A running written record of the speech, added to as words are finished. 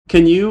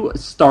Can you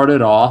start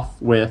it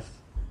off with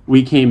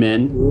We Came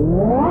In?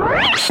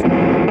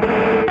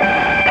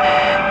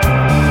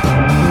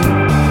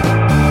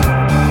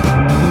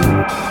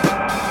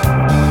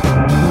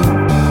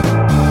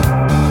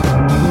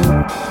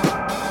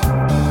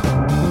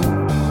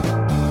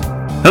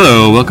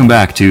 Hello, welcome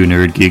back to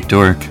Nerd Geek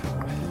Dork.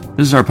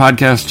 This is our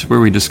podcast where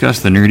we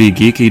discuss the nerdy,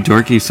 geeky,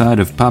 dorky side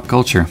of pop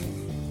culture.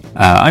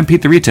 I'm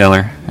Pete the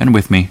Retailer, and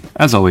with me,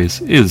 as always,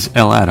 is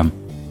L. Adam.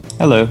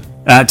 Hello.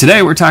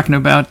 Today we're talking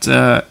about,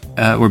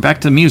 we're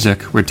back to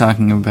music. We're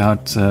talking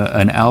about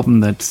an album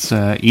that's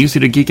easy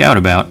to geek out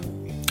about.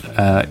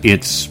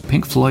 It's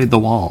Pink Floyd, The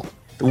Wall.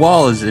 The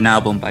Wall is an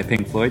album by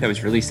Pink Floyd that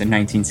was released in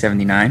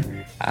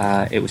 1979.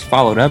 It was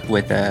followed up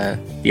with a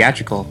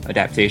theatrical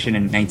adaptation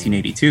in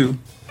 1982,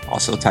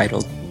 also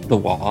titled The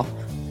Wall.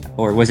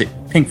 Or was it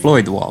Pink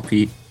Floyd, The Wall,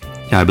 Pete?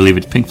 Yeah, I believe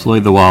it's Pink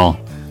Floyd, The Wall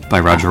by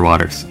Roger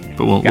Waters.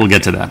 But we'll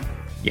get to that.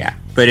 Yeah,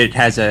 but it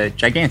has a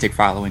gigantic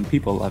following.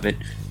 People love it.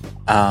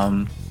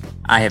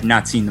 I have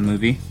not seen the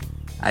movie.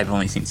 I've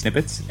only seen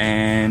snippets.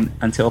 And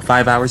until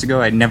 5 hours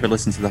ago, I'd never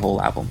listened to the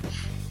whole album.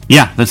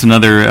 Yeah, that's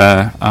another...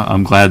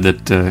 I'm glad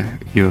that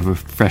you have a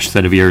fresh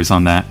set of ears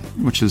on that,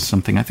 which is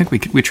something I think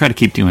we try to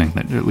keep doing,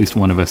 that at least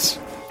one of us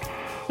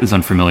is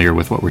unfamiliar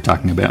with what we're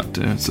talking about.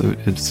 So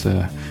it's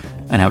an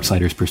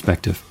outsider's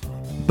perspective.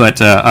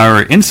 But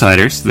our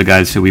insiders, the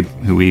guys who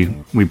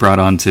we brought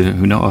on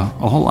who know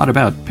a whole lot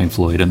about Pink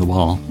Floyd and The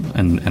Wall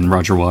and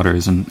Roger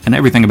Waters and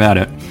everything about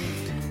it.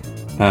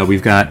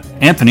 We've got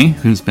Anthony,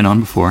 who's been on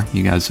before.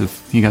 You guys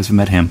have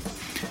met him,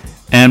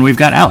 and we've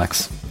got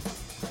Alex.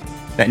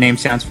 That name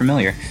sounds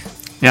familiar.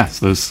 Yeah,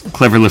 so those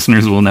clever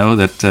listeners will know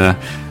that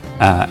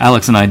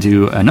Alex and I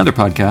do another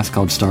podcast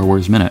called Star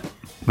Wars Minute,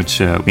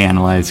 which we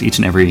analyze each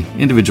and every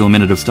individual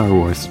minute of Star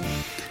Wars.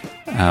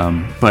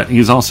 But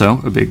he's also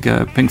a big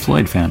Pink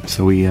Floyd fan,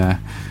 so we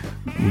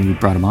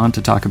brought him on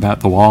to talk about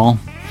The Wall.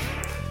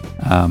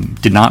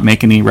 Did not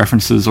make any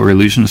references or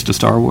allusions to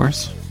Star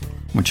Wars,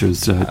 which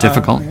was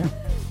difficult. Yeah,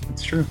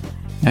 that's true.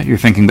 Yeah, you're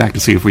thinking back to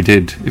see if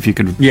you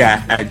could...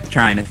 Yeah, I'm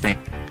trying to think.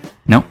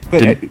 No?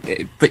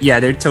 But yeah,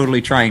 they're totally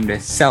trying to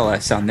sell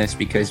us on this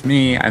because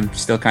I'm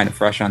still kind of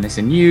fresh on this,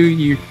 and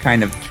you're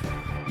kind of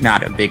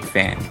not a big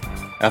fan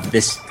of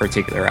this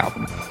particular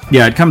album.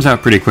 Yeah, it comes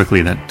out pretty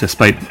quickly that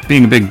despite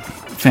being a big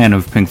fan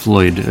of Pink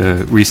Floyd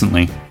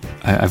recently,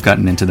 I've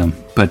gotten into them,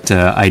 but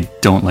I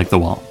don't like The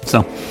Wall.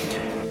 So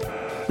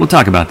we'll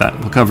talk about that.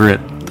 We'll cover it.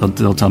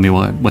 They'll tell me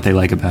what they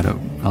like about it.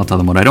 I'll tell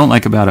them what I don't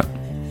like about it.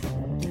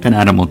 And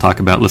Adam will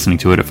talk about listening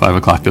to it at 5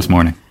 o'clock this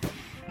morning.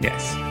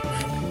 Yes.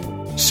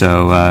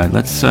 So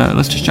let's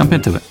just jump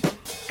into it.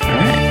 All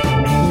right.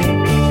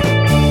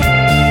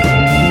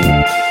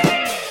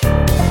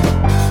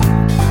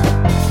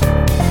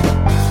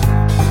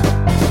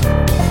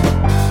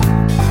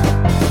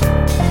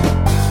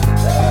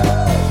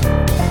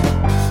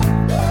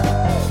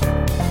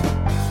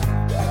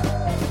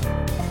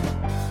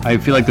 I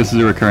feel like this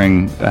is a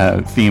recurring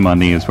theme on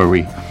these, where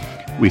we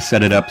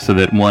set it up so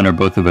that one or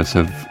both of us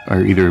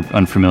are either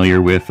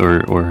unfamiliar with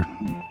or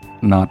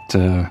not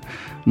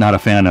a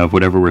fan of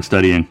whatever we're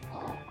studying,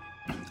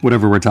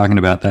 whatever we're talking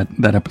about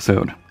that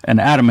episode. And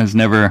Adam has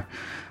never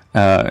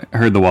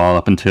heard The Wall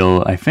up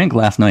until I think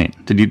last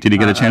night. Did you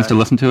get a chance to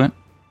listen to it?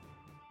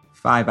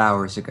 5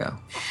 hours ago.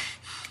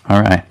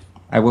 All right.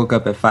 I woke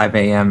up at 5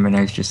 a.m. and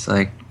I was just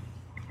like,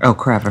 oh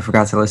crap, I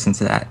forgot to listen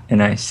to that.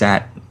 And I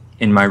sat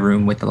in my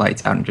room with the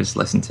lights out and just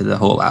listened to the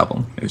whole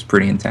album. It was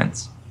pretty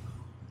intense.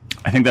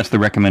 I think that's the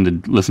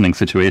recommended listening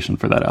situation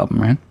for that album,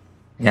 right?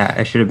 Yeah,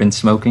 I should have been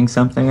smoking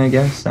something, I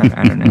guess. I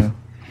don't know.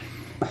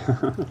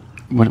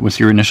 What was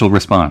your initial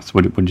response?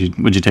 What did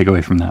you take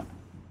away from that?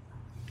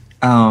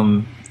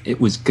 It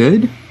was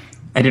good.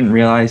 I didn't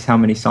realize how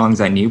many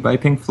songs I knew by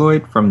Pink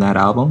Floyd from that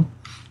album.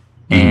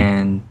 Mm-hmm.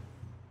 And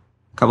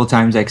a couple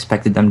times I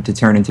expected them to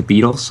turn into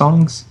Beatles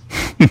songs.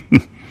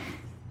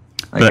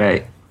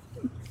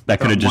 That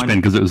could have just been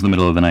because it was the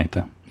middle of the night,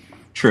 though.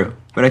 True.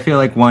 But I feel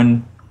like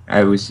one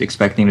I was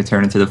expecting to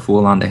turn into The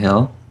Fool on the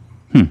Hill.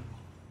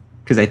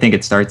 Because I think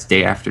it starts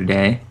Day After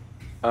Day.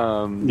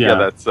 Yeah,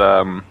 that's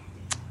one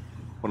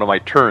of my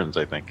turns,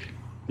 I think.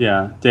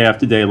 Yeah, Day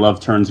After Day,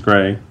 Love Turns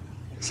Gray.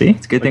 See,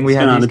 it's a good thing we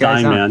have these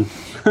guys on.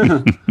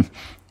 Man.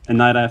 And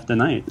Night After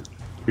Night.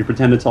 We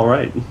pretend it's all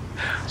right.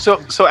 So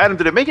Adam,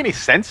 did it make any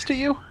sense to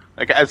you,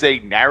 like as a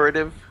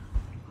narrative,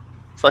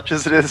 such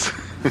as it is?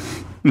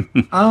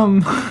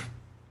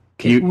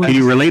 Can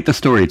you relate the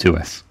story to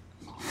us?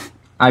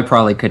 I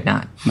probably could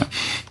not. No.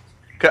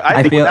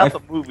 I think without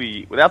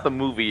the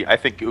movie, I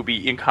think it would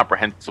be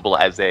incomprehensible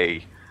as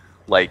a,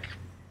 like,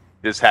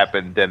 this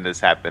happened, then this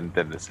happened,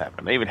 then this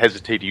happened. I even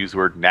hesitate to use the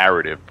word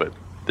narrative, but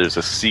there's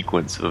a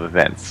sequence of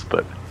events.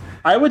 But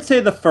I would say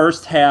the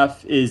first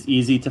half is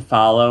easy to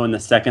follow, and the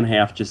second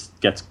half just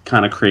gets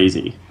kind of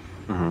crazy.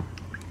 Mm-hmm.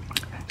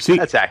 See,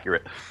 that's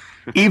accurate.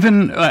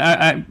 Even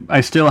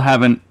I still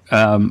haven't.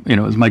 It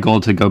was my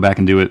goal to go back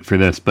and do it for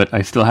this, but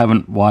I still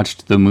haven't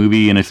watched the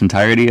movie in its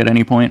entirety at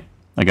any point.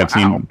 Like I've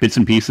seen bits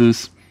and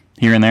pieces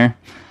here and there,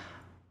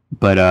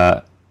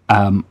 but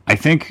I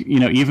think,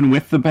 even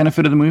with the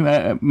benefit of the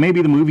movie,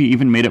 maybe the movie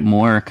even made it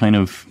more kind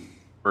of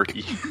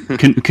Murky.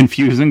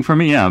 confusing for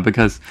me, yeah,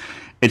 because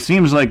it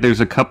seems like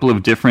there's a couple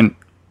of different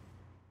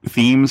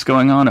themes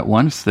going on at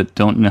once that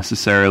don't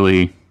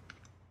necessarily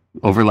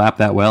overlap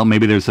that well.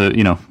 Maybe there's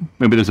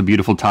a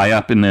beautiful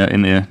tie-up in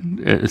the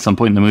at some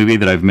point in the movie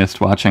that I've missed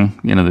watching.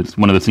 That's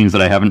one of the scenes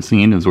that I haven't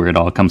seen is where it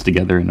all comes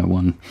together in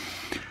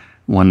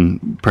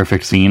one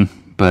perfect scene.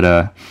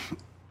 But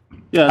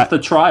it's the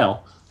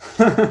trial.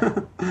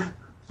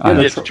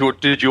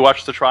 Did you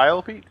watch The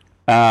Trial, Pete?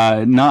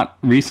 Not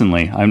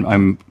recently.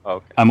 I'm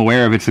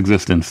aware of its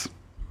existence.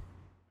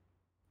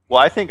 Well,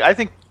 I think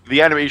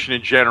the animation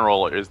in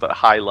general is the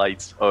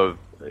highlights of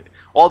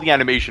all the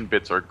animation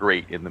bits are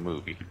great in the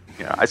movie.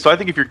 So I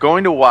think if you're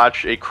going to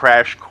watch a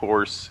crash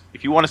course,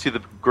 if you want to see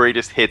the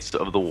greatest hits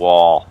of The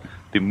Wall,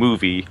 the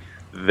movie,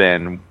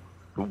 then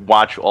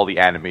watch all the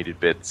animated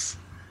bits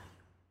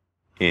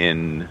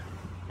in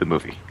the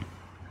movie.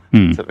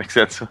 Does that make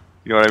sense?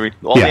 You know what I mean?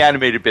 All the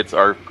animated bits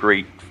are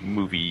great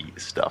movie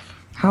stuff.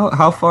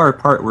 How far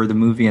apart were the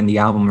movie and the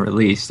album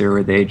released, or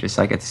were they just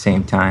like at the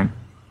same time?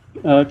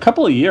 A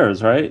couple of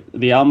years, right?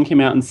 The album came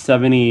out in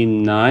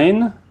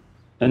 79,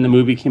 and the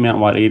movie came out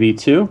in,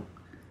 82?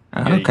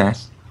 Okay.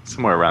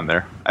 Somewhere around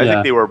there. I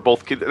think they were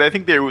both... I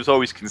think there was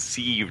always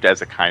conceived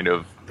as a kind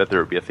of... that there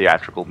would be a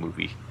theatrical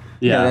movie.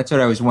 Yeah, that's what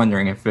I was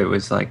wondering, if it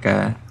was like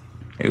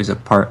it was a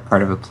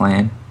part of a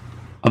plan.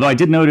 Although I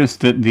did notice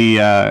that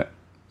the...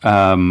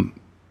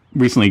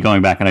 recently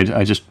going back, and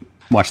I just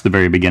watched the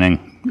very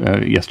beginning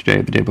yesterday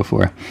or the day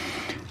before,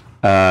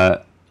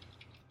 that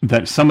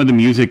some of the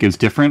music is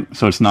different,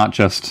 so it's not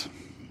just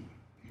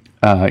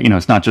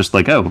it's not just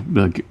like,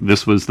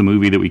 this was the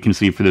movie that we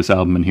conceived for this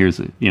album, and here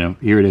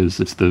it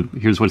is,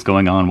 here's what's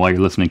going on while you're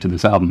listening to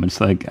this album.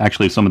 It's like,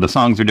 actually, some of the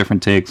songs are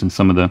different takes, and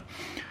some of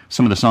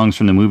the songs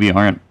from the movie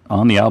aren't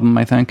on the album,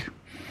 I think.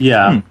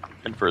 Yeah.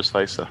 And vice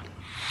versa.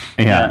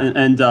 Yeah.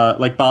 And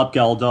like Bob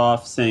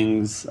Geldof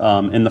sings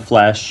In the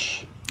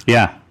Flesh.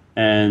 Yeah.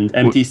 And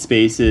Empty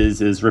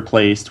Spaces is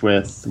replaced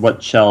with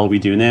What Shall We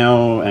Do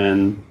Now?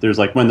 And there's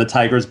like When the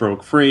Tigers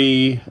Broke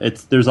Free.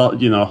 There's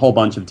a whole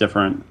bunch of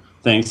different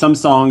things. Some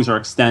songs are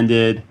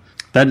extended.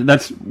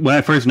 That's when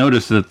I first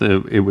noticed that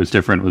it was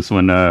different, was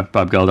when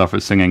Bob Geldof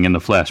was singing In the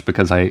Flesh,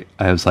 because I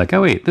was like,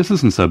 oh wait, this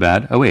isn't so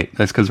bad. Oh wait,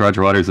 that's because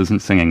Roger Waters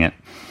isn't singing it.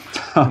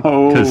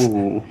 Because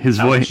his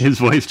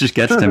voice just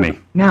gets to me.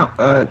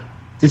 Now,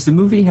 does the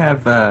movie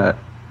have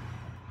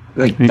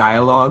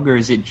dialogue, or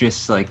is it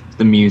just like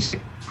the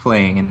music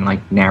playing and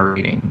like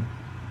narrating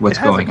what's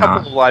going on? It has a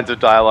couple of lines of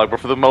dialogue, but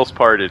for the most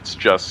part, it's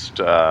just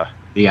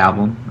the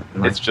album.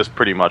 It's just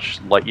pretty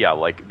much like the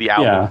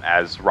album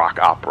as rock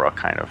opera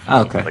kind of.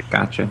 Okay,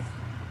 gotcha.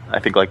 I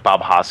think like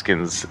Bob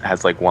Hoskins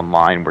has like one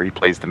line where he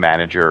plays the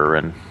manager,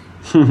 and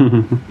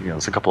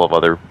there's a couple of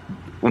other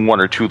 1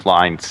 or 2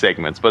 line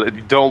segments,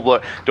 but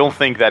don't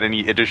think that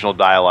any additional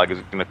dialogue is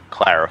going to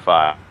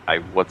clarify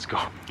what's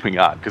going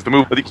on, because the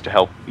movie needs to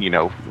help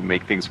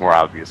make things more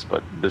obvious,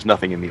 but there's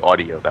nothing in the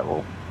audio that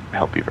will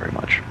help you very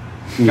much.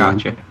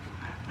 Gotcha.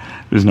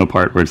 There's no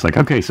part where it's like,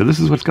 okay, so this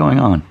is what's going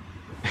on.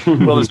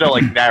 Well, there's no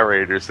like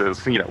narrator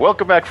says,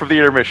 welcome back from the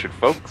intermission,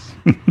 folks.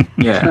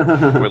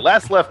 Yeah. When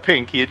last left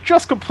Pink, he had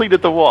just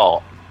completed The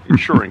Wall,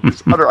 ensuring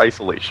his utter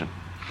isolation.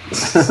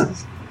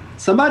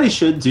 Somebody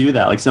should do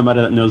that. Like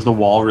somebody that knows The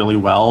Wall really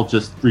well,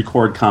 just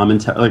record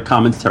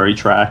commentary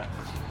track.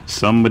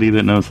 Somebody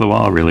that knows The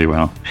Wall really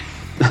well.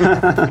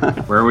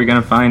 Where are we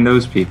going to find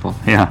those people?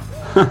 Yeah.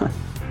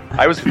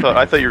 I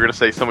thought you were going to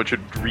say someone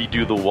should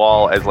redo The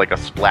Wall as like a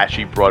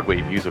splashy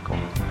Broadway musical.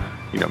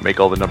 Make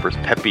all the numbers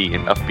peppy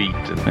and upbeat.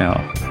 And...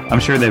 Yeah, I'm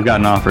sure they've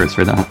gotten offers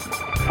for that.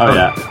 Oh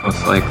yeah,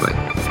 most likely.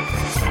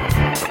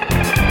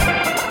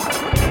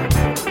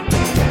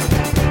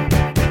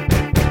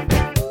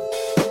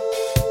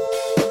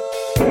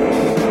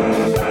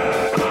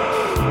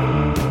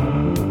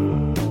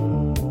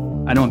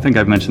 I don't think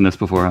I've mentioned this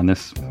before on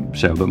this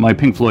show, but my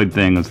Pink Floyd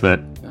thing was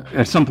that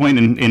at some point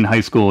in high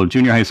school,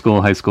 junior high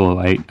school,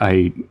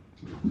 I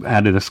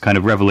had this kind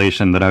of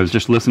revelation that I was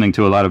just listening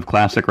to a lot of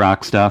classic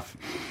rock stuff,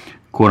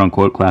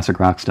 quote-unquote classic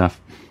rock stuff,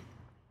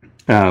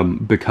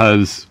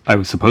 because I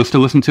was supposed to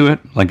listen to it.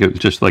 Like, it was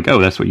just like, oh,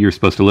 that's what you're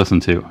supposed to listen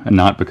to, and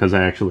not because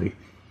I actually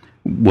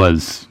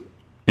was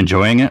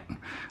enjoying it.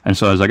 And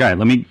so I was like, all right,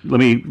 let me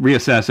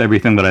reassess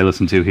everything that I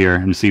listen to here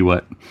and see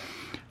what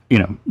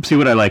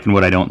I like and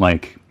what I don't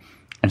like.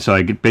 And so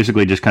I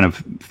basically just kind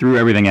of threw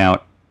everything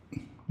out,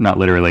 not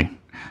literally,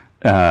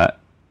 but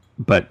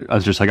I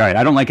was just like, all right,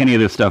 I don't like any of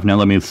this stuff. Now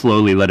let me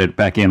slowly let it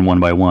back in one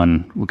by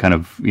one, kind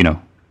of,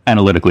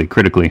 analytically,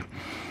 critically.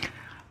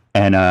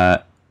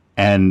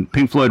 And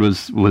Pink Floyd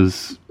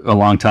was a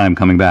long time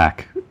coming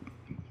back,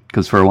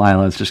 because for a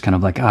while I was just kind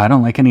of like, I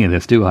don't like any of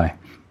this, do I?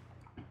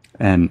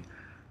 And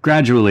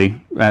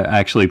gradually,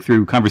 actually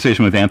through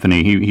conversation with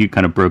Anthony, he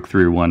kind of broke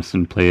through once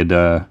and played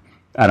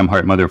Adam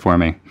Hart Mother for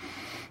me,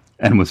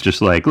 and was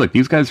just like, look,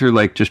 these guys are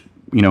like just,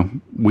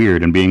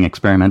 weird and being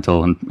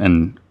experimental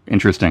and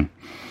interesting.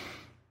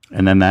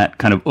 And then that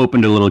kind of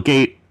opened a little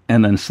gate,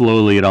 and then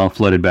slowly it all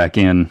flooded back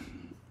in.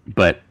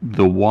 But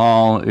The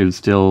Wall is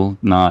still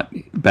not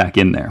back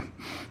in there.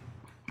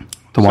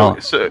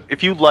 So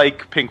if you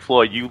like Pink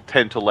Floyd, you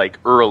tend to like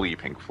early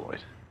Pink Floyd.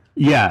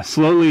 Yeah,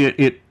 slowly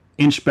it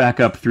inched back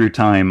up through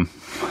time.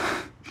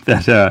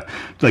 That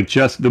like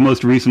just the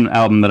most recent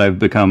album that I've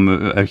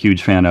become a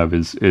huge fan of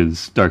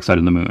is Dark Side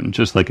of the Moon.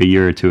 Just like a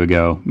year or two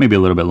ago, maybe a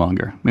little bit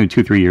longer, maybe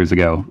 2-3 years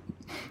ago,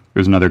 there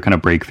was another kind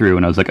of breakthrough,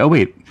 and I was like, oh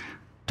wait,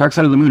 Dark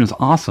Side of the Moon is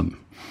awesome.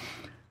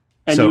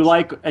 And you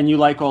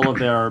like all of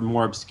their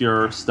more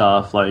obscure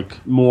stuff,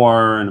 like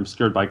More and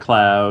Obscured by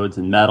Clouds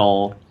and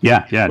Metal.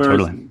 Yeah, Whereas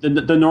totally.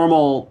 The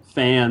normal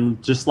fan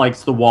just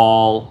likes The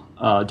Wall,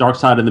 Dark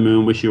Side of the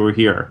Moon, Wish You Were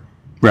Here.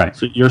 Right.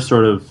 So you're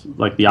sort of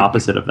like the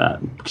opposite of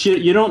that.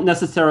 You don't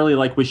necessarily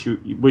like Wish You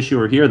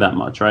Were Here that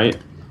much, right?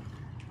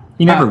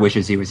 He never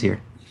wishes he was here.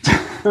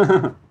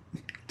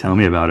 Tell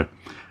me about it.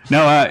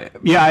 No, I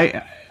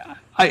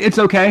it's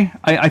okay.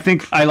 I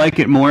think I like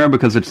it more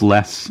because it's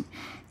less,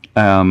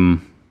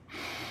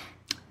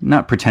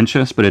 not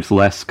pretentious, but it's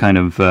less kind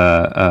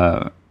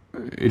of,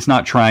 it's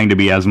not trying to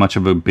be as much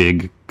of a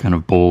big kind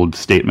of bold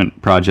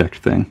statement project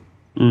thing.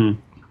 Mm.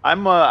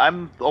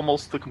 I'm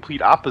almost the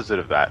complete opposite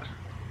of that.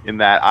 In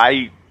that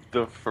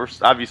the first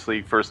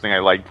thing I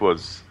liked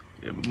was,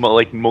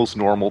 like most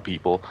normal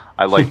people,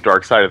 I liked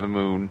Dark Side of the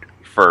Moon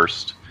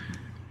first.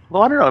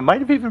 Well, I don't know. It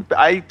might have even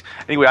I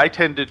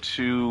tended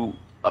to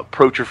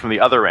approach it from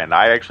the other end.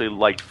 I actually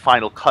liked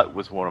Final Cut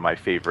was one of my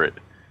favorite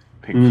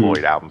Pink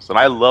Floyd albums, and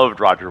I loved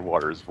Roger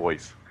Waters'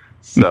 voice.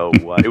 So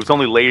it was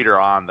only later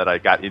on that I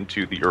got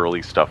into the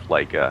early stuff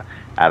like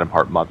Atom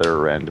Heart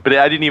Mother, but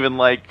I didn't even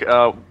like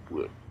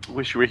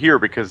Wish You Were Here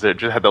because it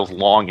just had those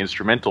long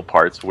instrumental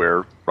parts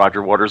where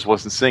Roger Waters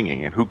wasn't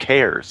singing, and who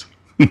cares?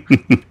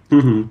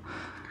 Mm-hmm.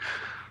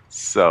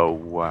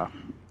 So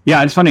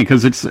yeah, it's funny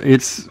because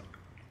it's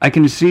I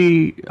can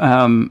see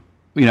Adam,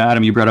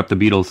 you brought up the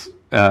Beatles,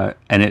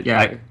 and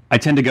I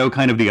tend to go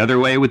kind of the other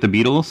way with the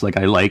Beatles. Like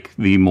I like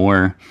the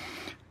more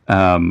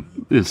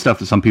stuff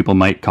that some people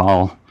might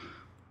call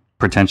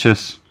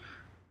pretentious,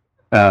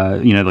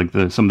 like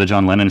some of the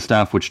John Lennon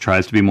stuff, which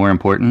tries to be more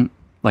important.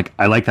 Like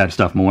I like that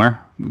stuff more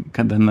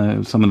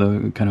than some of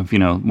the kind of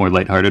more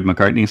lighthearted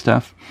McCartney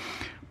stuff.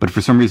 But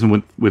for some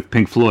reason with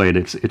Pink Floyd,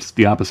 it's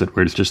the opposite,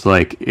 where it's just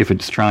like if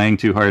it's trying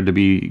too hard to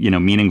be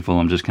meaningful,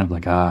 I'm just kind of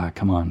like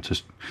come on,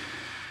 just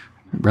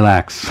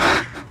relax.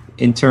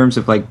 In terms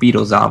of like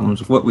Beatles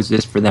albums, what was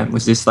this for them?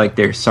 Was this like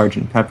their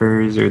Sgt.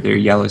 Pepper's or their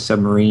Yellow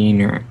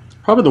Submarine or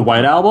probably the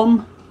White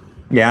Album?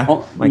 Yeah,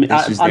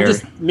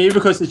 maybe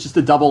because it's just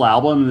a double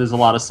album and there's a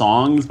lot of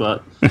songs,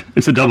 but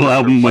it's a double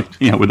album with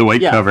a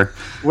white cover.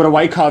 With a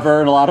white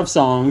cover and a lot of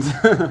songs.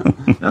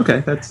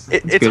 Okay,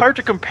 it's hard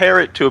to compare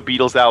it to a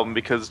Beatles album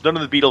because none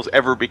of the Beatles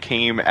ever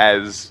became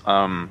as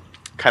kind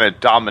of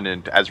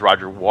dominant as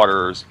Roger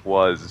Waters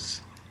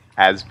was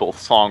as both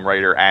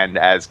songwriter and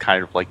as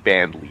kind of like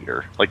band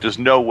leader. Like there's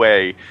no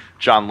way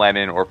John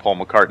Lennon or Paul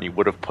McCartney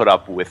would have put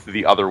up with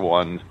the other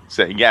one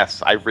saying,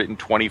 yes, I've written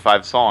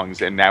 25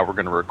 songs and now we're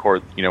going to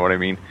record, you know what I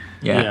mean?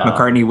 Yeah,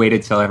 McCartney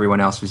waited till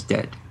everyone else was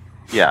dead.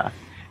 Yeah.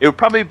 It would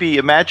probably be,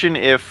 imagine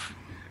if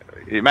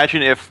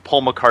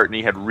Paul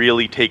McCartney had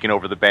really taken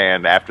over the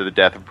band after the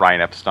death of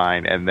Brian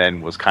Epstein and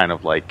then was kind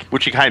of like,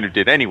 which he kind of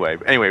did anyway.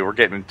 Anyway,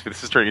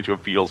 this is turning into a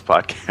Beatles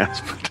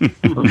podcast.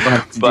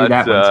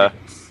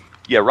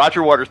 Yeah,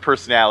 Roger Waters'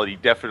 personality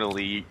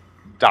definitely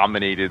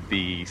dominated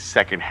the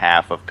second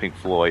half of Pink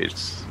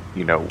Floyd's,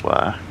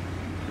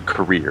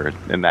 career,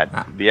 and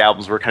that the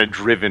albums were kind of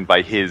driven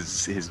by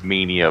his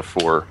mania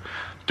for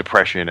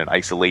depression and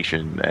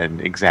isolation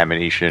and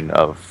examination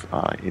of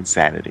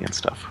insanity and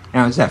stuff.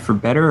 Now, is that for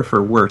better or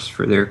for worse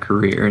for their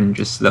career and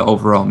just the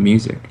overall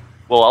music?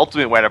 Well,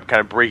 ultimately, it wound up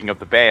kind of breaking up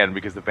the band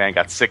because the band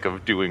got sick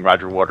of doing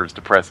Roger Waters'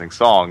 depressing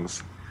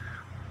songs.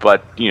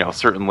 But,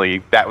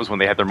 certainly that was when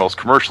they had their most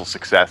commercial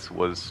success,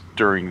 was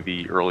during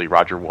the early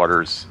Roger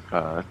Waters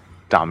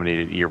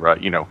dominated era.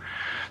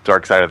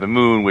 Dark Side of the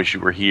Moon, Wish You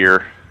Were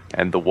Here,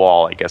 and The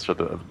Wall, I guess, were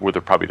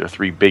probably their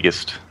three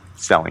biggest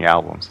selling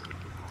albums.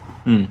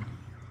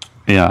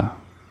 Yeah.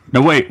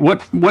 No, wait,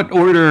 what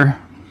order?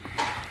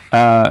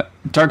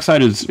 Dark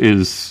Side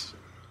is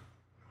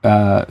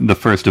the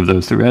first of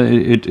those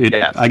three.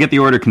 Yes. I get the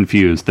order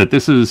confused, that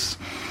this is...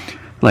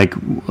 Like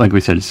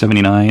we said,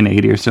 79,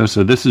 80 or so.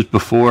 So this is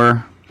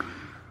before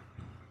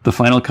the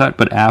Final Cut,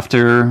 but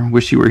after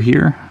Wish You Were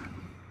Here?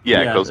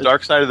 Yeah, it goes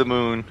Dark Side of the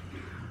Moon,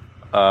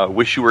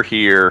 Wish You Were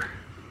Here,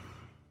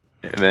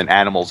 and then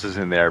Animals is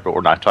in there, but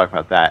we're not talking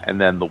about that.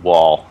 And then The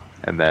Wall,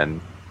 and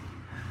then...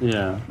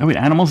 Yeah. Oh, wait,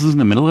 Animals is in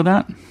the middle of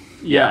that?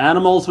 Yeah,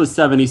 Animals was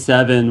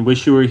 77,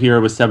 Wish You Were Here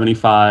was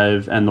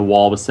 75, and The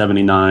Wall was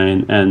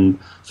 79. And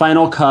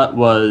Final Cut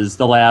was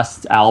the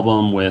last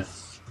album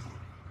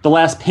the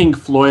last Pink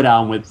Floyd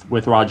album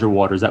with Roger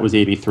Waters. That was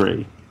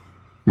 83.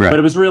 Right. But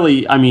it was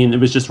really, it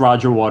was just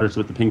Roger Waters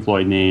with the Pink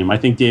Floyd name. I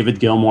think David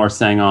Gilmour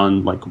sang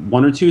on like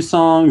one or two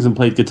songs and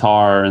played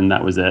guitar, and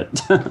that was it.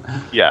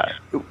 Yeah.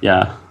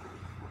 Yeah.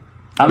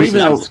 Even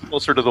though it's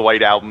closer to the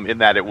White Album in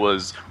that it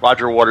was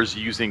Roger Waters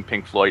using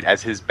Pink Floyd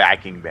as his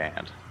backing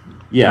band.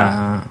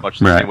 Yeah, much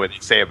the same way they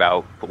say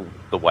about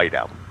the White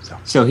Album.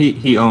 So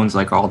he owns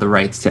like all the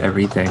rights to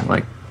everything.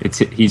 Like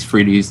he's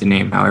free to use the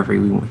name however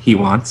he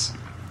wants.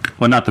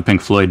 Well, not the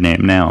Pink Floyd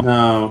name now.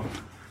 No,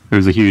 there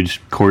was a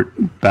huge court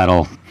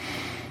battle.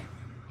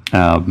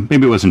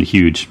 Maybe it wasn't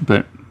huge,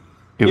 but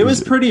it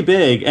was pretty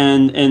big.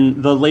 And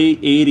in the late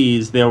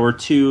 '80s, there were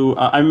two.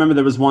 I remember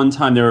there was one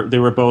time they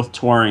were both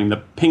touring. The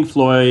Pink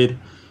Floyd,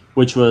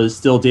 which was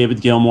still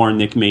David Gilmour,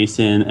 Nick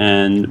Mason,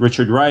 and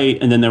Richard Wright,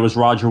 and then there was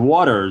Roger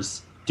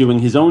Waters doing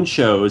his own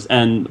shows.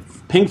 And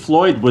Pink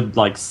Floyd would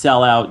like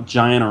sell out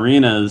giant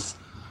arenas,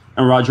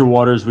 and Roger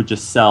Waters would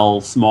just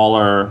sell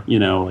smaller,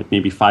 like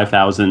maybe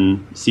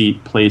 5,000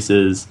 seat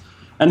places.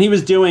 And he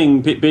was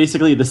doing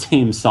basically the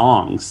same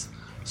songs.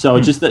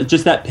 So just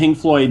that Pink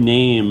Floyd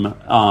name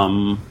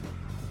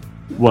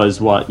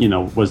was what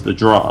was the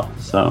draw.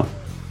 So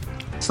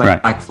it's like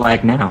right. Black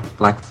Flag now,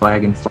 Black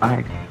Flag and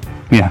Flag.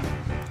 Yeah.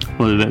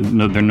 Well,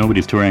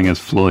 nobody's touring as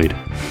Floyd.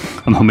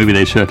 Although maybe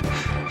they should.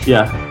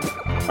 Yeah.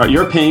 All right,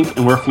 you're Pink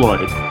and we're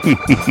Floyd.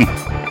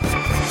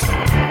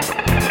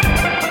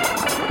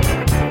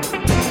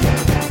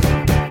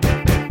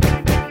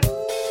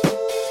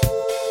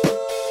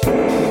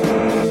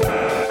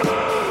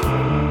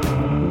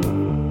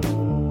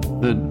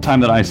 The time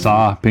that I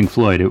saw Pink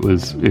Floyd, it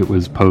was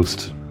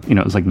post,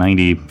 it was like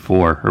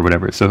 94 or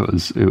whatever. So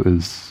it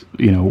was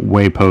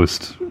way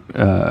post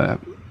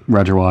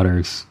Roger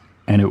Waters,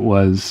 and it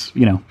was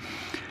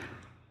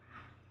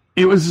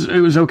it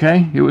was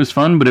okay. It was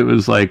fun, but it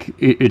was like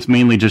it's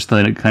mainly just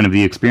the kind of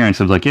the experience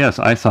of like, yes,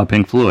 I saw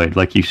Pink Floyd.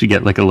 Like you should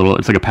get like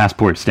it's like a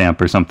passport stamp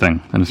or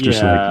something, and it's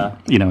just like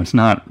it's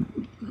not.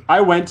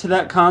 I went to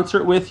that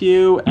concert with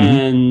you,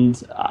 and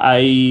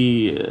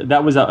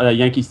that was at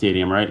Yankee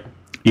Stadium, right?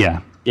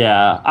 Yeah.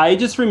 Yeah. I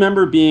just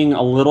remember being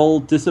a little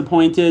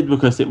disappointed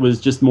because it was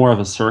just more of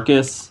a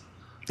circus.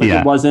 Like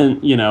it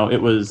wasn't,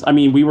 it was,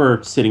 we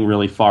were sitting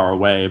really far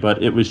away,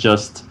 but it was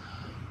just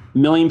a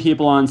million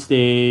people on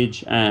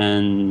stage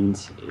and,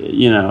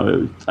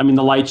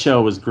 the light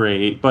show was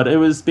great, but it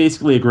was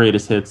basically a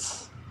greatest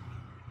hits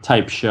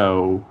type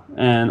show.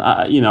 And,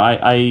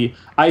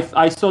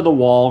 I saw The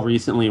Wall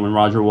recently when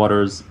Roger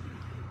Waters,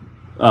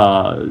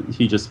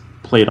 he just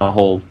played a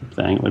whole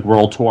thing, like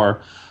world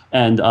tour.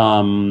 And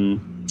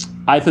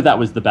I thought that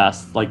was the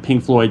best, like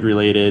Pink Floyd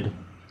related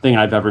thing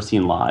I've ever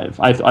seen live.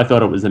 I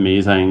thought it was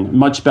amazing,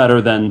 much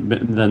better than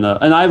the.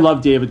 And I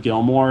love David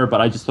Gilmour, but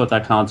I just thought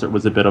that concert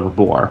was a bit of a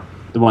bore,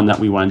 the one that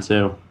we went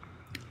to.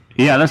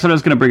 Yeah, that's what I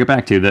was going to bring it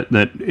back to.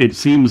 That it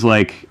seems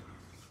like,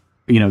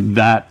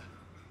 that,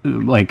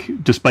 like,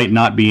 despite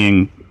not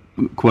being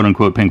quote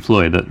unquote Pink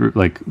Floyd, that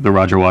like the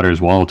Roger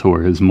Waters Wall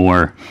tour is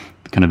more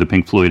kind of the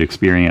Pink Floyd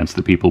experience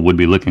that people would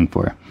be looking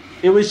for.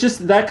 It was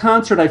just that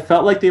concert. I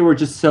felt like they were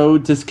just so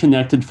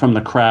disconnected from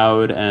the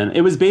crowd, and it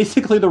was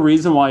basically the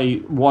reason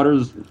why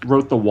Waters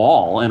wrote The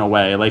Wall in a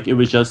way. Like it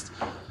was just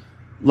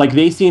like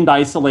they seemed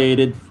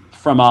isolated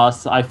from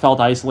us. I felt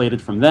isolated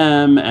from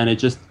them, and it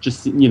just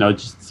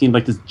seemed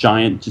like this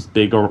giant, just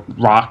big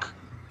rock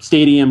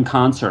stadium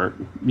concert.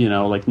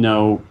 Like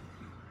no,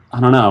 I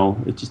don't know.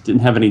 It just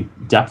didn't have any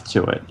depth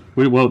to it.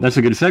 Well, that's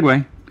a good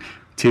segue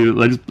to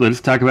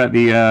let's talk about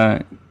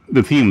the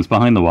themes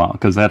behind The Wall,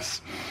 because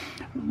that's.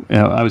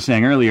 I was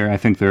saying earlier, I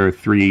think there are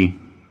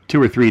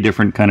two or three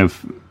different kind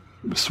of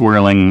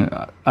swirling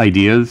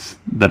ideas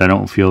that I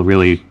don't feel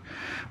really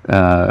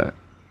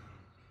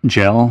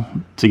gel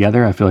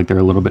together. I feel like they're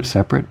a little bit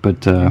separate,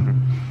 but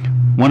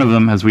one of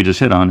them, as we just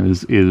hit on,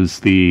 is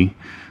the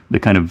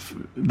kind of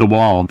the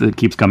wall that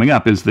keeps coming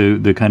up, is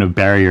the kind of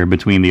barrier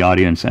between the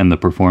audience and the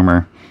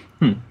performer.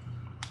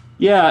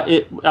 Yeah,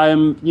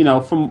 I'm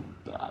from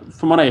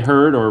what I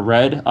heard or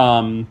read.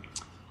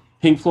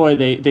 Pink Floyd,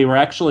 they were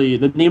actually,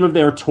 the name of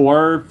their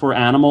tour for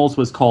Animals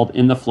was called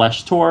In the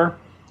Flesh Tour,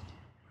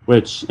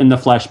 which In the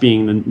Flesh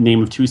being the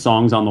name of two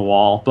songs on The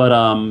Wall. But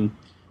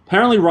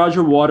apparently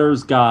Roger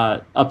Waters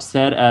got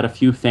upset at a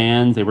few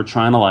fans. They were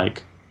trying to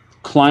like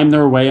climb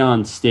their way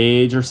on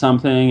stage or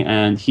something,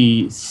 and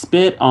he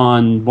spit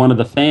on one of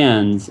the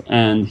fans,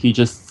 and he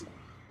just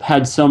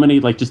had so many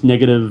like just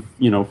negative,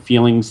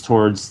 feelings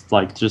towards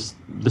like just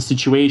the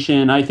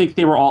situation. I think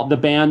the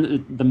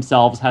band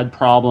themselves had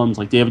problems.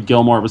 Like David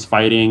Gilmour was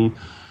fighting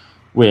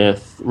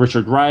with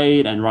Richard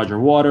Wright and Roger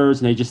Waters,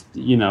 and they just,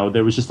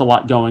 there was just a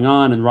lot going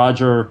on. And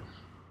Roger,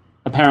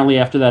 apparently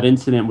after that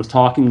incident, was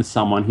talking to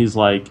someone.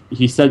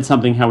 He said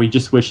something how he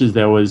just wishes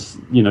there was,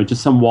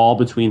 just some wall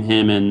between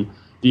him and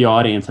the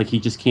audience. Like he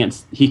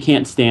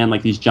can't stand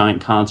like these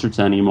giant concerts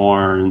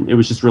anymore, and it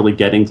was just really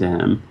getting to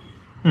him.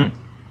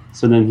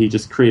 So then he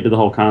just created the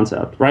whole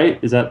concept, right?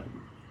 Is that?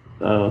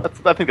 I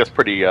think that's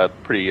pretty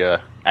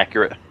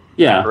accurate.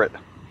 Yeah. Accurate.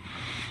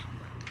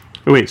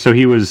 Wait, so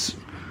he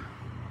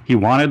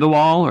wanted the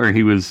wall, or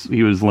he was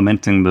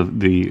lamenting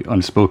the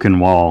unspoken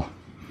wall?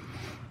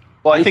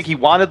 Well, I think he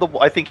wanted the.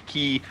 I think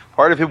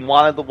part of him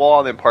wanted the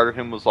wall, and then part of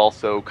him was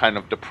also kind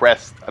of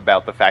depressed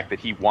about the fact that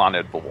he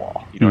wanted the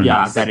wall. You know,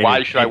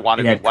 why should I want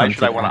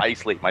to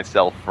isolate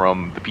myself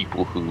from the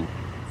people who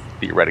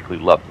theoretically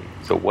love me?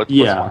 So what's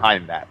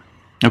behind that?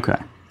 Okay.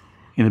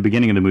 In the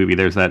beginning of the movie,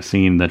 there's that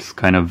scene that's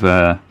kind of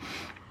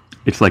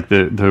it's like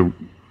the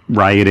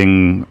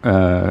rioting,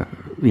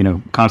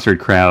 concert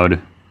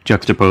crowd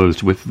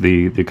juxtaposed with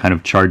the kind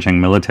of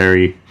charging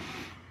military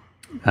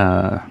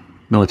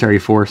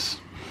force.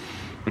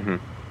 Mm-hmm.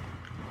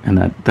 And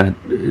that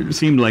it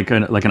seemed like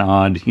an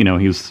odd,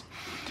 seemed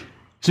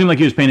like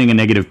he was painting a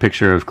negative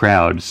picture of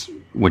crowds,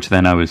 which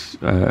then I was,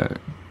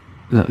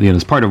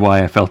 it's part of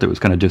why I felt it was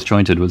kind of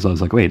disjointed. I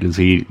was like, wait, is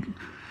he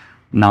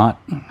not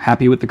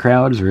happy with the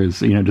crowds, or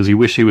does he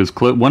wish he was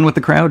one with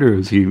the crowd, or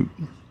is he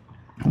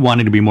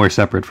wanting to be more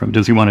separate from?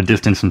 Does he want to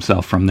distance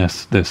himself from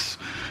this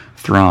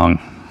throng?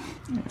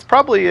 It's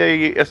probably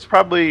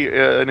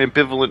an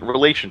ambivalent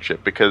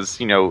relationship because,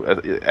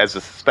 as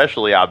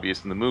especially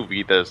obvious in the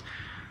movie, there's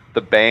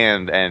the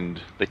band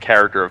and the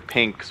character of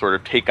Pink sort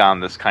of take on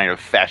this kind of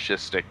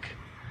fascistic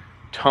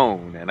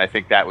tone, and I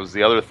think that was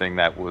the other thing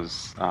that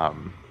was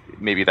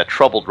maybe that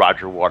troubled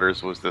Roger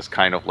Waters, was this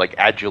kind of like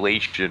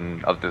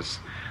adulation of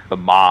the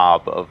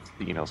mob of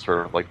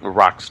sort of like the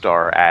rock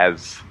star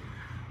as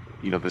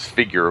this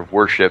figure of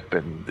worship.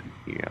 And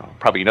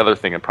probably another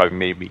thing that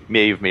probably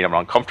may have made him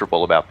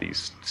uncomfortable about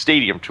these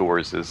stadium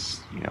tours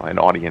is an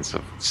audience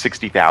of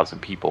 60,000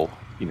 people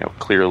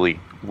clearly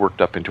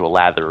worked up into a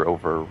lather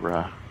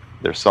over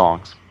their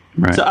songs.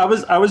 Right. So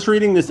I was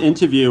reading this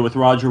interview with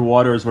Roger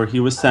Waters where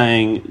he was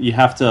saying you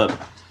have to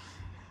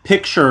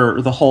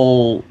picture the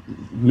whole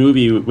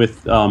movie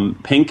with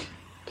Pink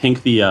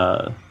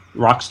the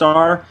rock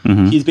star.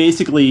 Mm-hmm. He's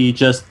basically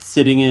just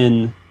sitting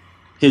in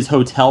his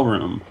hotel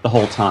room the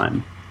whole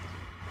time.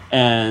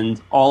 And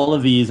all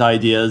of these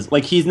ideas,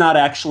 like he's not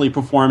actually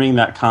performing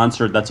that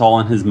concert, that's all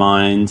in his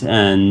mind.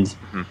 And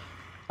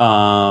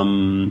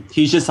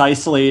he's just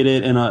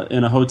isolated in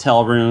a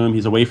hotel room.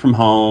 He's away from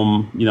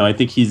home. I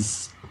think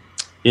he's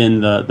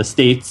in the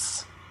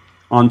States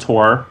on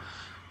tour.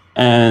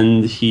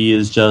 And he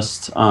is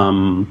just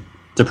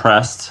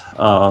depressed.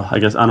 I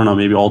guess, I don't know,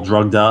 maybe all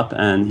drugged up.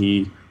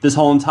 And this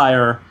whole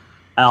entire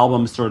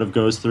album sort of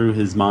goes through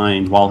his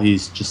mind while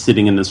he's just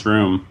sitting in this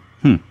room.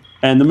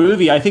 And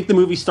I think the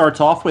movie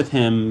starts off with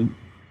him.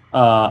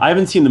 I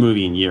haven't seen the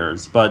movie in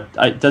years, but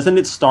doesn't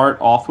it start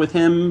off with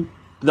him,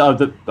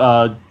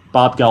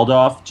 Bob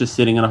Geldof, just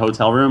sitting in a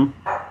hotel room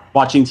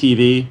watching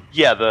TV?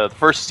 Yeah, the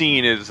first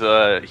scene is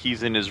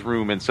he's in his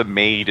room and some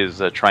maid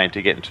is trying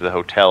to get into the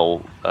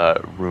hotel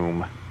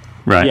room.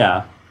 Right.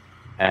 Yeah.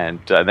 And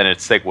then it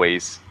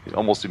segues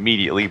almost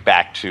immediately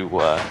back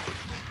to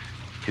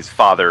his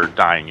father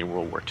dying in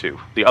World War II.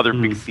 The other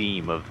big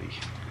theme of the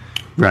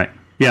right.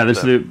 Yeah,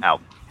 there's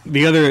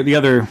the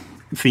other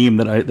theme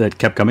that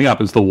kept coming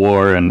up is the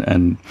war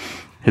and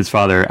his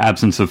father,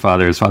 absence of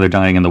father, his father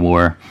dying in the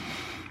war,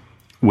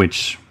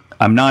 which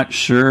I'm not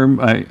sure.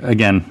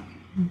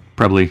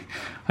 Probably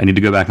I need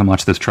to go back and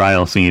watch this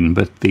trial scene,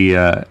 but he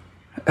was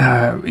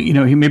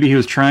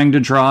trying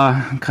to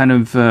draw kind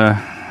of,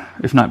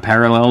 if not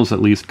parallels, at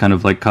least kind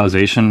of like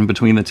causation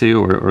between the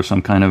two, or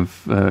some kind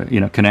of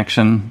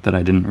connection that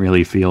I didn't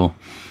really feel.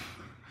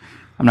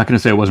 I'm not going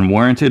to say it wasn't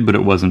warranted, but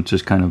it wasn't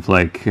just kind of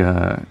like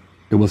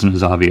it wasn't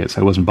as obvious.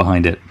 I wasn't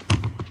behind it.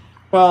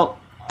 Well,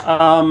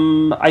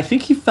 I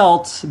think he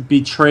felt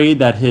betrayed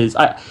that his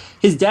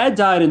dad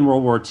died in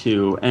World War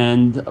II,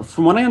 and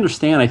from what I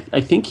understand,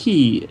 I think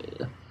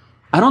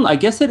I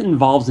guess it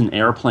involves an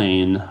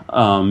airplane.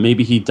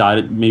 Maybe he died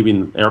in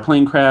an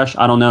airplane crash.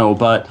 I don't know,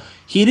 but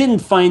he didn't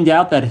find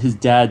out that his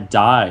dad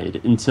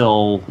died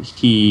until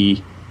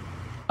he.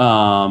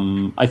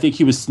 I think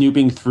he was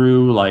snooping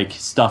through like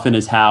stuff in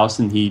his house,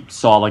 and he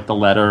saw like the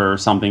letter or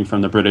something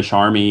from the British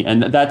Army,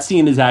 and that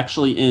scene is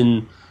actually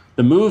in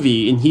the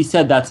movie, and he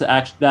said that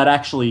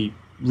actually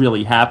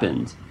really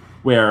happened,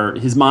 where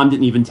his mom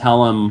didn't even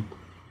tell him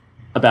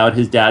about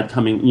his dad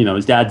coming.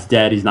 His dad's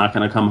dead. He's not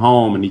going to come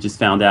home, and he just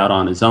found out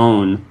on his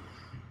own.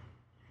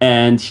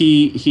 And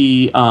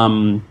he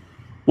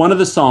one of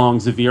the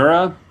songs,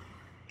 Vera,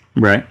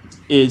 right,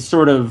 is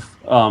sort of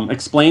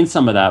explains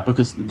some of that,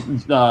 because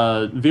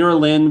Vera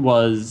Lynn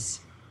was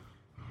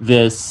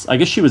this, I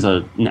guess she was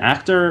an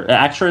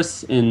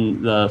actress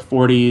in the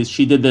 40s.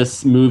 She did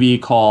this movie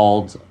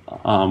called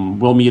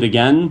We'll Meet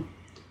Again,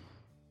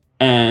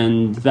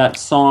 and that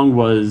song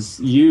was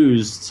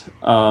used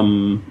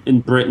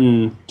in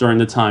Britain during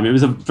the time. It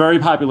was a very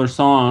popular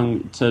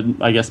song to,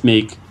 I guess,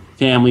 make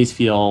families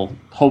feel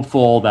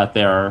hopeful that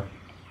their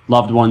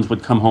loved ones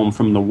would come home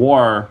from the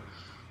war.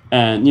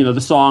 And,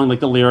 the song,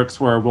 like the lyrics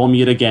were, we'll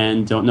meet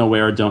again, don't know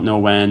where, don't know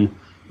when.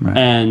 Right.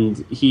 And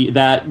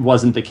that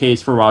wasn't the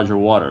case for Roger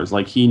Waters.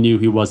 Like, he knew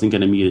he wasn't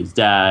going to meet his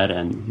dad,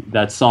 and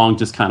that song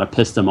just kind of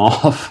pissed him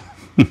off.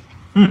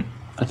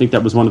 I think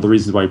that was one of the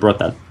reasons why he brought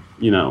that,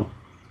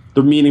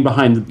 the meaning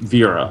behind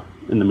Vera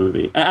in the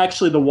movie.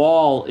 Actually, The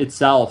Wall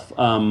itself,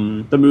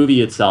 the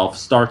movie itself,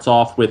 starts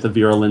off with a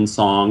Vera Lynn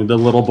song. The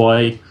little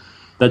boy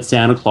that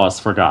Santa Claus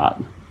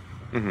forgot.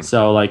 Mm-hmm.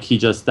 So like he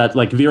just that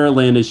like Vera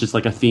Lynn is just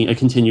like a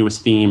continuous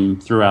theme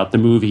throughout the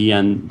movie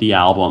and the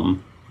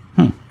album.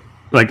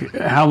 Like,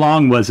 how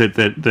long was it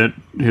that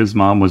his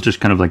mom was just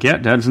kind of like, yeah,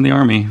 Dad's in the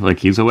army, like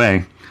he's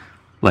away?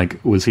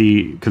 Like, was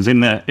he? Because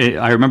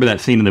I remember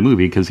that scene in the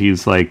movie because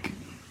he's like,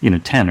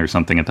 10 or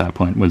something at that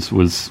point.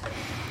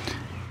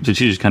 Did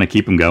she just kind of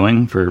keep him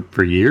going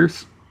for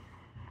years?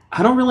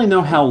 I don't really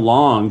know how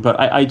long, but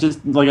I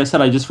just, like I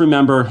said, I just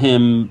remember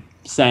him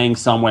saying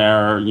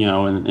somewhere, in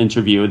an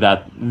interview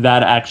that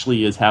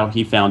actually is how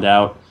he found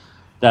out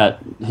that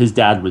his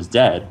dad was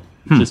dead.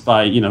 Just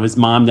by, his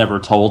mom never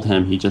told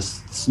him. He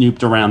just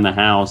snooped around the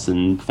house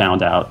and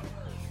found out.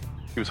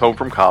 He was home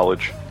from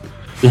college.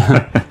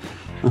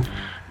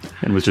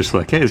 And was just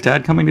like, hey, is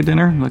Dad coming to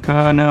dinner? Like,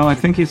 no, I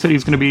think he said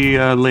he's going to be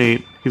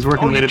late. He's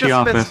working late at the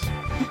office.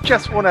 He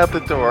just went out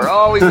the door.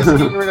 Oh, he missed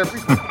me and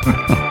everything.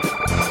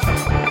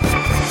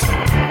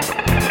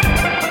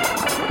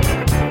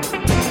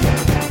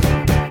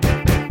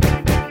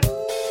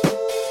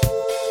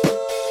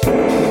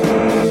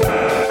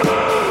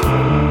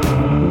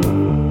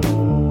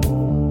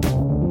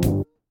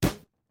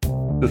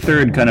 The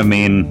third kind of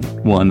main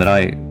one that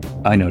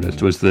I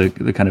noticed was the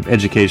kind of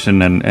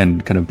education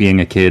and kind of being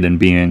a kid and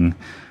being,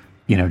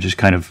 just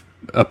kind of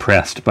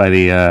oppressed by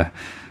the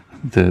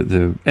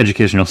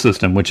educational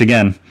system. Which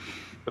again,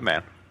 the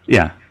man.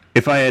 Yeah,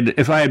 if I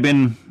had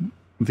been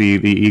the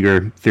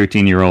eager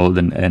 13-year-old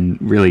and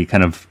really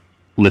kind of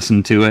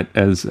listened to it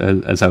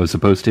as I was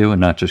supposed to, and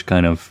not just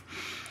kind of,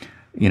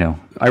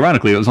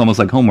 ironically, it was almost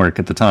like homework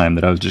at the time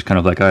that I was just kind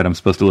of like, all right, I'm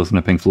supposed to listen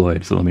to Pink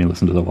Floyd, so let me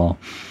listen to The Wall.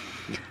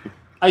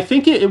 I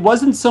think it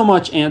wasn't so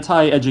much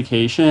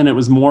anti-education. It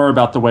was more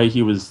about the way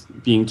he was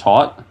being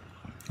taught.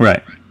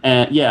 Right.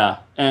 And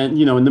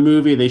in the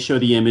movie they show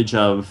the image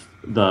of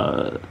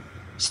the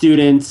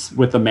students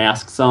with the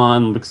masks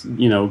on. Looks,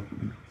 they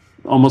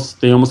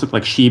almost look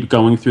like sheep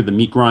going through the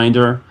meat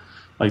grinder,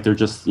 like they're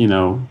just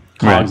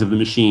cogs of the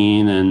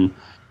machine. And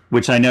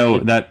which I know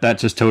that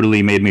just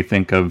totally made me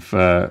think of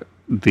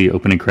the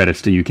opening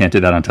credits to You Can't Do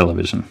That on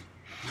Television.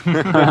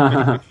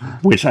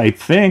 Which I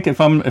think, if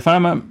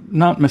I'm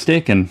not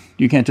mistaken,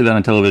 You Can't Do That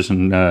on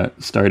Television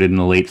started in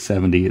the late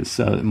 70s,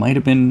 so it might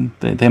have been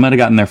they might have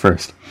gotten there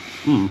first.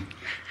 I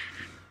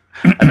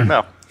don't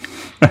know.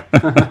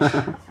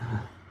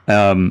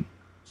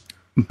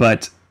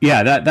 But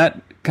yeah,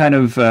 that kind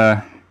of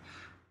I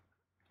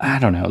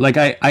don't know. Like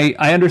I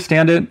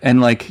understand it,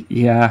 and like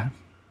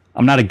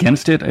I'm not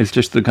against it. It's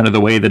just the kind of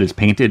the way that it's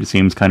painted. It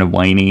seems kind of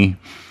whiny.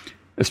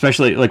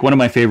 Especially, like, one of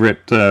my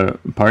favorite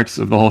parts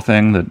of the whole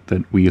thing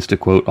that we used to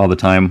quote all the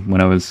time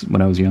when I was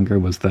younger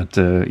was that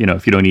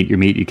if you don't eat your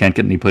meat, you can't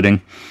get any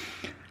pudding.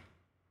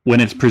 When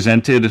it's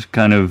presented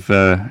kind of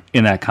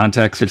in that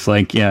context, it's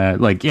like,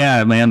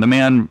 man, the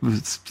man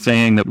was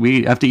saying that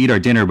we have to eat our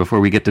dinner before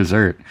we get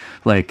dessert.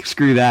 Like,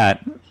 screw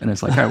that. And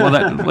it's like, all right, well,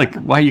 that, like,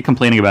 why are you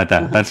complaining about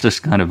that? That's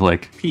just kind of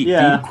like... Pete, do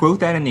you quote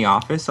that in The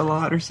Office a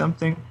lot or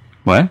something?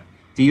 What?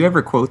 Do you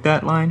ever quote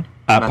that line?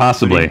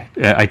 Possibly.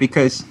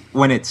 Because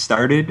when it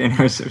started, and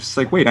I was just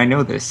like, wait, I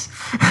know this.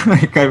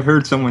 Like, I've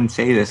heard someone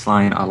say this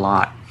line a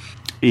lot.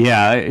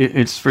 Yeah,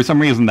 it's for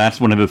some reason that's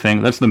one of the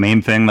things. That's the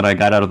main thing that I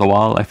got out of The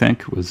Wall, I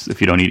think, was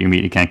if you don't eat your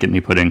meat, you can't get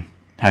any pudding.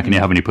 How can you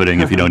have any pudding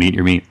if you don't eat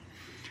your meat?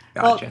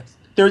 Gotcha.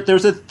 Well,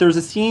 there's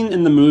a scene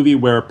in the movie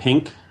where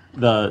Pink,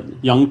 the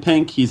young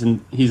Pink, he's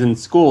in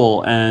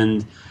school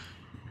and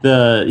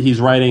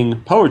he's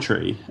writing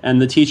poetry, and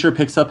the teacher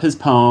picks up his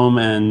poem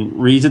and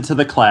reads it to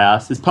the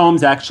class. His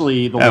poem's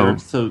actually the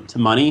lyrics to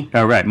Money.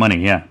 Oh, right,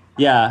 Money, yeah.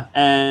 Yeah,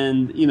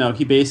 and,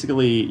 he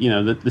basically,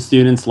 the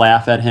students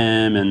laugh at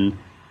him, and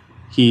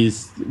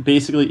he's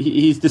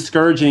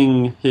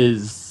discouraging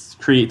his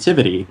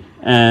creativity.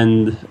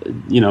 And,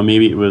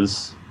 maybe it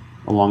was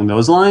along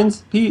those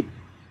lines, Pete?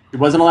 He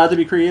wasn't allowed to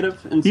be creative?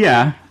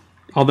 Yeah,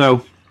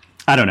 although,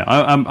 I don't know.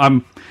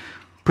 I'm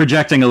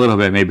projecting a little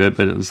bit, maybe,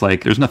 but it was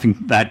like there's nothing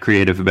that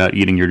creative about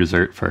eating your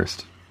dessert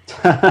first.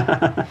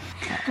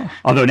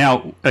 Although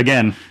now,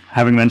 again,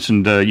 having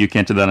mentioned You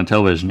Can't Do That on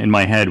Television, in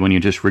my head, when you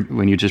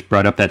just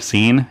brought up that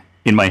scene,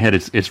 in my head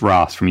it's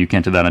Ross from You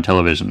Can't Do That on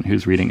Television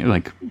who's reading.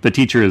 Like, the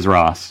teacher is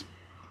Ross.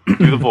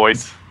 Do the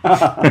voice.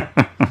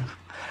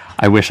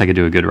 I wish I could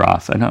do a good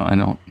Ross. I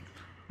don't.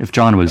 If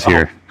John was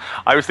here,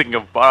 I was thinking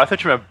of. I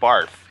thought you meant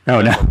Barth.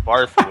 Oh no,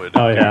 Barth would.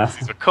 Oh yeah,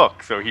 he's a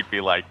cook, so he'd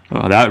be like.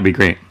 Oh, that would be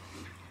great.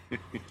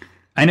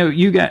 I know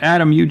you got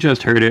Adam. You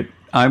just heard it.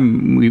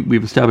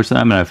 We've established that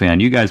I'm not a fan.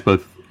 You guys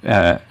both,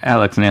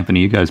 Alex and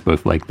Anthony, you guys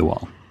both like The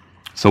Wall.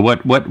 So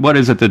what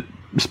is it that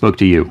spoke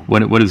to you?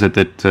 What is it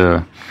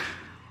that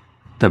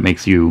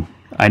makes you?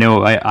 I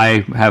know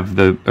I have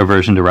the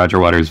aversion to Roger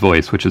Waters'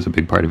 voice, which is a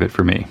big part of it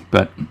for me.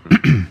 But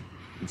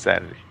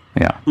insanity.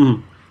 Yeah.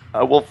 Mm.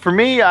 Well, for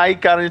me, I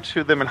got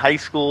into them in high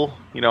school.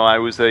 I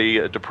was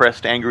a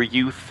depressed, angry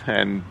youth,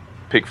 and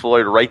Pink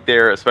Floyd right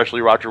there,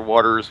 especially Roger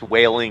Waters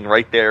wailing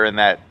right there in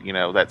that,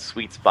 that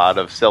sweet spot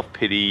of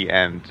self-pity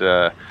and,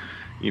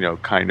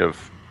 kind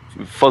of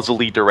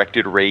fuzzily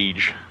directed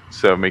rage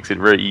so it makes it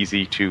very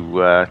easy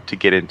to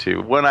get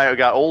into. When I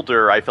got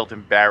older, I felt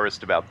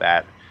embarrassed about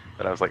that.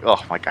 But I was like,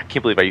 oh my God, I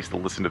can't believe I used to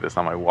listen to this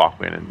on my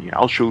Walkman, and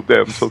I'll show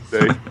them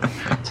someday.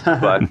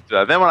 But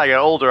then when I got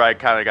older, I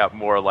kind of got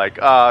more like,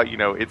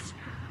 it's.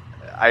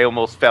 I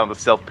almost found the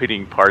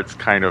self-pitying parts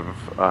kind of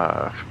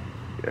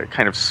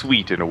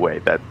sweet in a way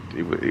that,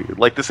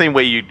 like the same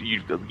way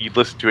you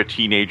listen to a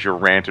teenager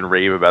rant and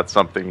rave about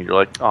something, and you're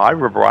like, oh, I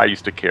remember I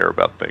used to care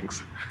about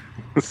things.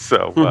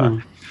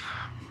 So,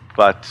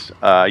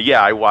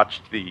 I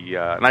watched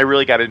and I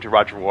really got into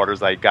Roger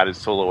Waters. I got his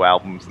solo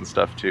albums and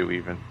stuff too.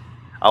 Even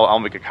I'll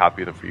make a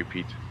copy of them for you,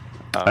 Pete.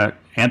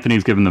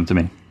 Anthony's given them to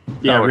me.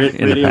 Yeah,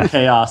 Radio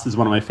Chaos is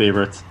one of my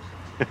favorites.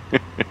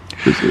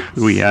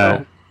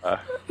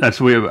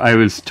 I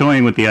was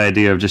toying with the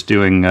idea of just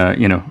doing a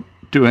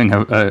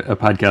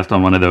podcast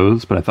on one of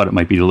those, but I thought it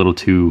might be a little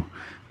too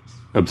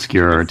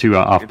obscure or too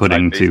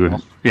off-putting to.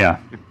 Yeah.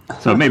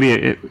 So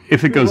maybe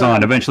if it goes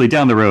on, eventually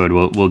down the road,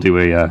 we'll do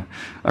a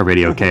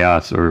Radio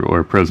Chaos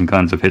or Pros and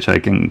Cons of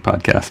Hitchhiking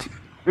podcast.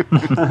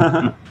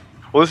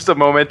 Well, this is a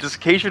momentous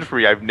occasion for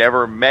me. I've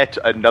never met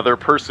another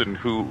person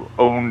who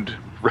owned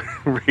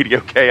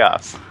Radio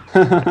Chaos.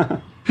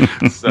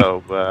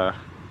 So,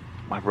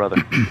 my brother.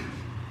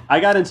 I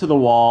got into The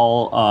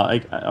Wall.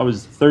 I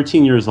was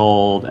 13 years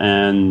old,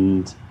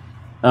 and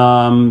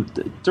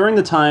during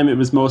the time, it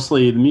was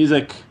mostly the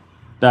music.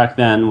 Back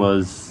then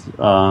was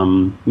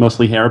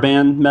mostly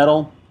hairband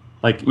metal,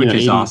 which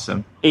is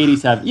awesome.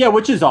 87, yeah,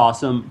 which is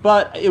awesome.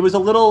 But it was a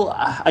little.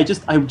 I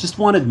just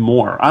wanted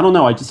more. I don't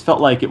know. I just felt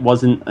like it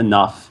wasn't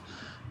enough.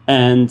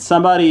 And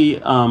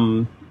somebody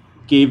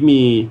gave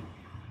me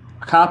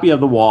a copy of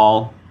The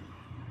Wall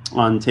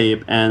on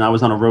tape, and I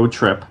was on a road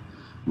trip,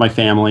 my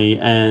family,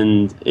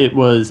 and it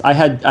was. I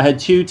had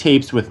two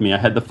tapes with me. I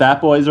had the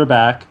Fat Boys Are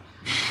Back,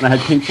 and I had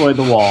Pink Floyd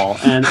The Wall,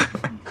 and.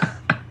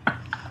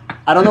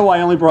 I don't know why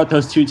I only brought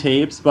those two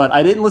tapes, but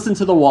I didn't listen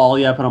to The Wall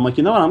yet, but I'm like,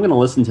 you know what, I'm going to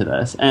listen to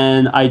this.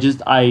 And I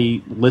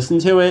listened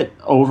to it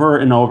over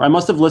and over. I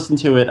must have listened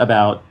to it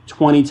about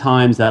 20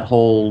 times that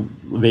whole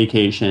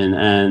vacation.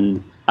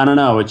 And I don't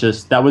know,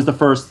 that was the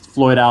first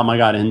Floyd album I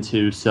got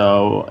into.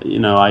 So,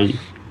 I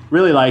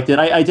really liked it.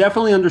 I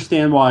definitely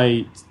understand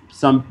why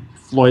some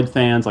Floyd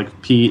fans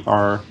like Pete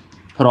are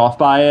put off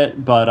by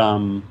it, but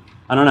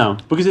I don't know.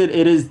 Because it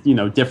is,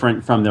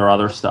 different from their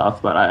other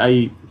stuff, but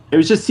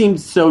it just seemed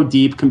so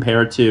deep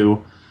compared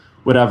to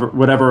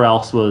whatever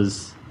else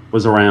was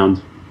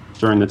around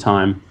during the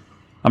time.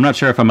 I'm not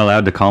sure if I'm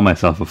allowed to call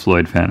myself a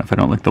Floyd fan if I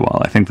don't like The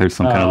Wall. I think there's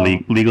some kind of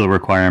legal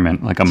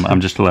requirement. Like I'm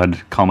just allowed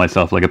to call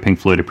myself like a Pink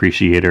Floyd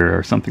appreciator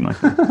or something like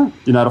that.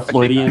 You're not a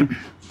Floydian?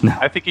 No.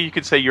 I think you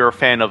could say you're a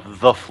fan of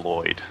The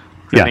Floyd.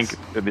 Yes. I think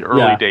in the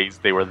early days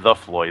they were The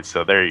Floyd,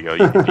 so there you go.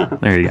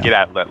 There you go. Get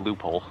out of that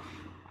loophole.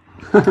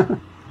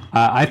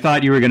 I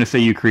thought you were going to say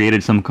you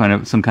created some kind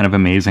of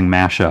amazing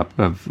mashup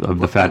of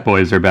the Fat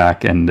Boys Are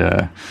Back and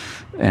The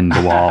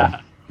Wall.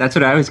 That's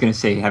what I was going to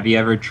say. Have you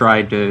ever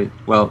tried to,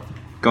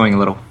 going a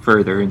little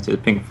further into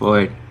Pink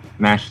Floyd,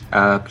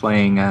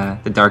 playing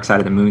The Dark Side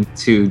of the Moon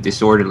to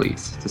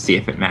Disorderlies to see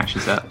if it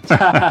mashes up?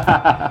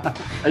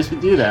 I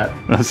should do that.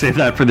 I'll save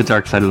that for the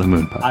Dark Side of the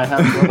Moon podcast. I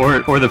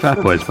have or the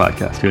Fat Boys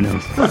podcast. Who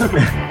knows?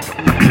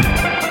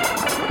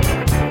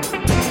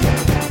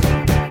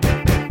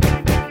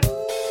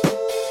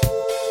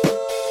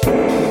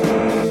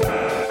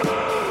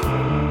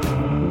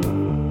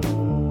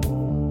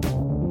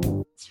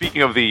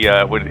 Speaking of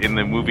in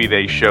the movie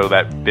they show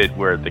that bit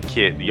where the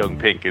young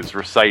Pink, is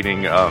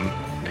reciting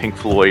Pink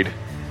Floyd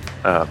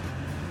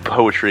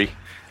poetry.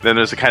 Then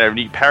there's a kind of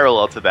neat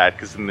parallel to that,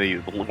 because in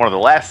one of the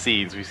last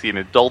scenes we see an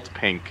adult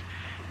Pink,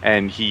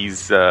 and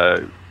he's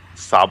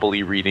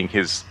sobbily reading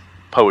his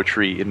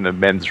poetry in the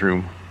men's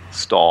room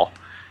stall.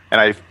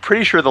 And I'm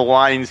pretty sure the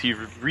lines he's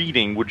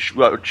reading would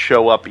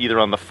show up either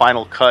on the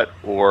final cut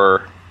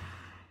or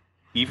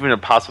even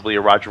possibly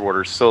a Roger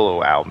Waters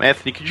solo album.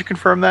 Anthony, could you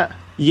confirm that?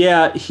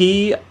 Yeah,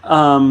 he.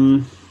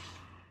 I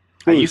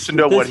used to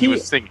know what he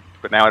was singing,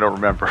 but now I don't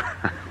remember.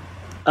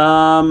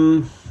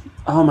 Oh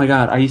my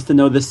God, I used to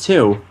know this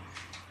too.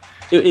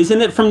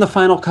 Isn't it from the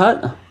final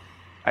cut?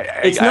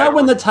 It's not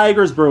When the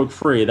Tigers Broke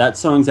Free. That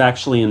song's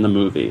actually in the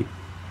movie.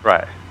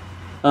 Right.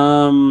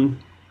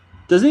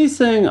 Doesn't he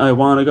sing, I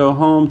want to go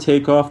home,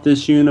 take off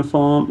this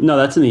uniform? No,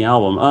 that's in the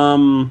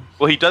album.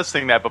 Well, he does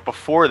sing that, but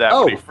before that,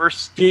 when he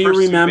first... Do you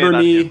remember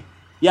me?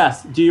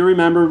 Yes. Do you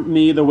remember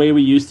me the way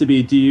we used to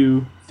be? Do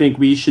you think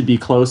we should be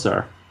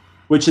closer?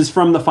 Which is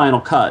from the final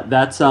cut.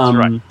 That's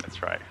right.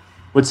 That's right.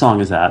 What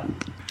song is that?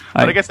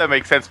 But I guess that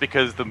makes sense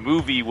because the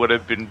movie would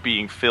have been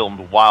being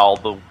filmed while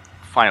the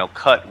final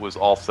cut was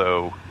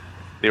also...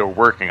 They were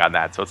working on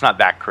that, so it's not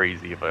that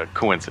crazy of a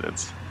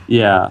coincidence.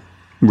 Yeah.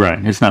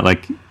 Right. It's not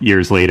like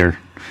years later.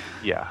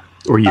 Yeah.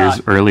 Or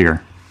years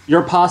earlier.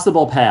 Your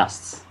possible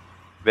pasts.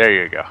 There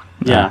you go.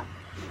 Yeah.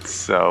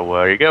 So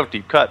there you go.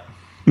 Deep cut.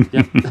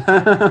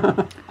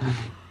 Well,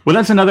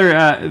 that's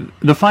another.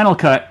 The final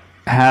cut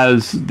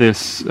has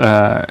this.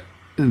 The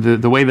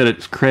way that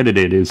it's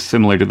credited is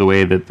similar to the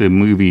way that the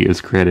movie is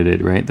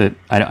credited, right? That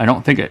I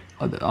don't think it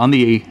on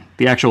the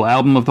the actual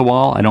album of The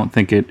Wall, I don't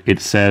think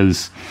it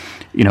says,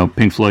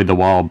 Pink Floyd The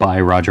Wall by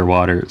Roger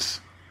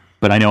Waters.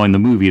 But I know in the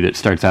movie that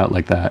starts out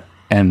like that,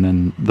 and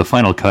then the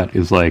final cut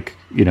is like,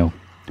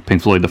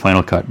 Pink Floyd The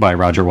Final Cut by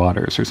Roger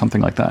Waters or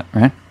something like that,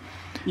 right?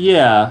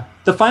 Yeah.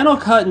 The final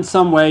cut in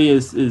some way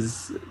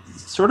is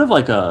sort of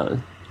like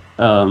a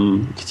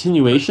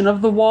continuation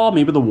of The Wall,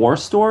 maybe the war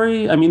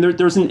story. I mean,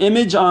 there's an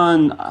image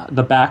on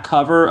the back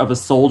cover of a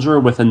soldier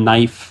with a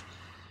knife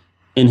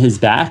in his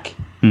back.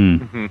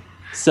 Mm-hmm.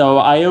 So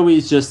I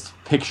always just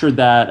pictured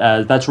that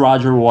as that's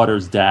Roger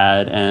Waters'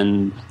 dad,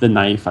 and the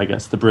knife, I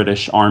guess the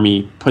British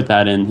Army put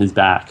that in his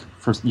back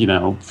for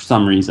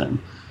some reason.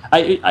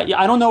 I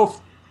don't know if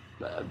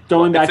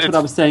going back to what I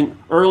was saying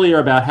earlier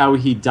about how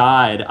he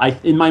died.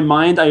 In my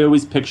mind I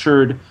always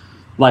pictured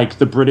like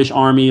the British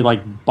Army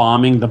like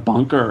bombing the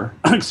bunker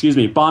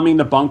bombing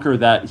the bunker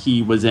that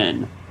he was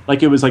in.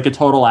 Like it was like a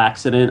total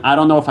accident. I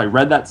don't know if I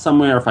read that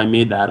somewhere or if I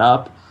made that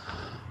up.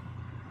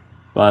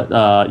 But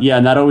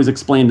and that always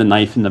explained the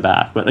knife in the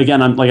back. But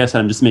again, I'm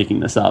just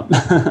making this up.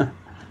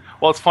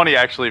 Well, it's funny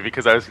actually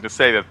because I was going to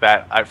say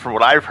that from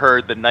what I've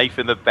heard, the knife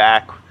in the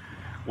back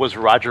was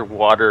Roger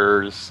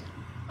Waters.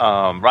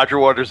 Roger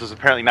Waters was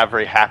apparently not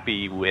very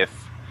happy with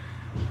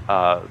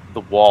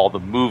The Wall, the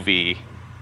movie.